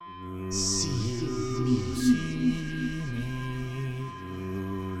See me. See me.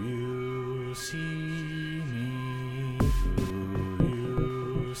 You see me.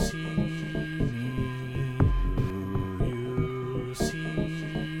 You see me. You see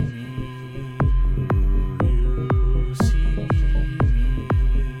me. You see me.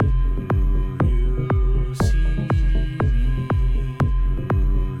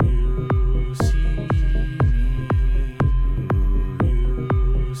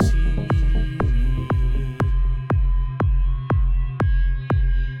 You see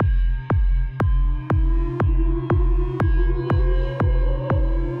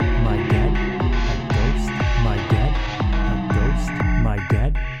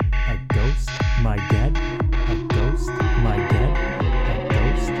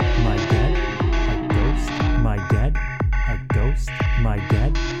My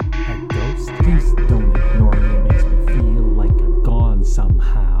dead, a ghost. Please don't ignore me, it makes me feel like I'm gone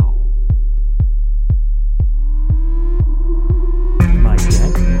somehow. My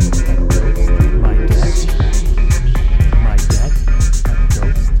dead, a ghost. My dead, my dead, a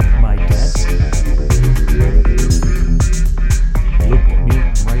ghost. My dead. Look at me,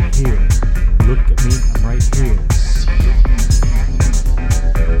 I'm right here. Look at me, I'm right here.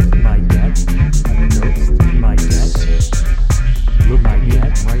 My dead, a ghost. My dead. Look my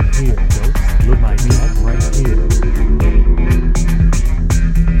dead right here, ghost. Look my dead right here.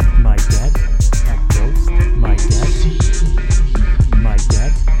 My dead, a ghost. My dead. My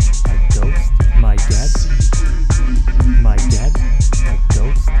dead, a ghost. My dead. My dead, a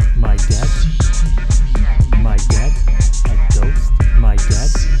ghost. My dead. My dead, a ghost. My dead.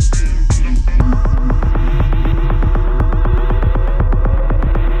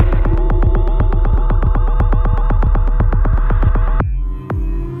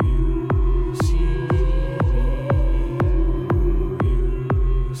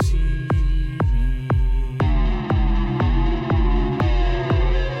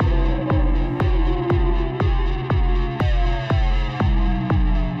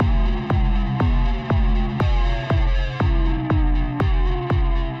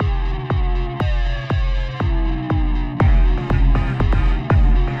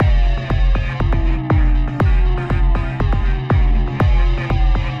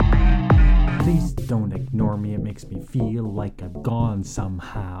 Please don't ignore me, it makes me feel like I've gone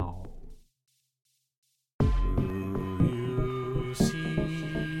somehow.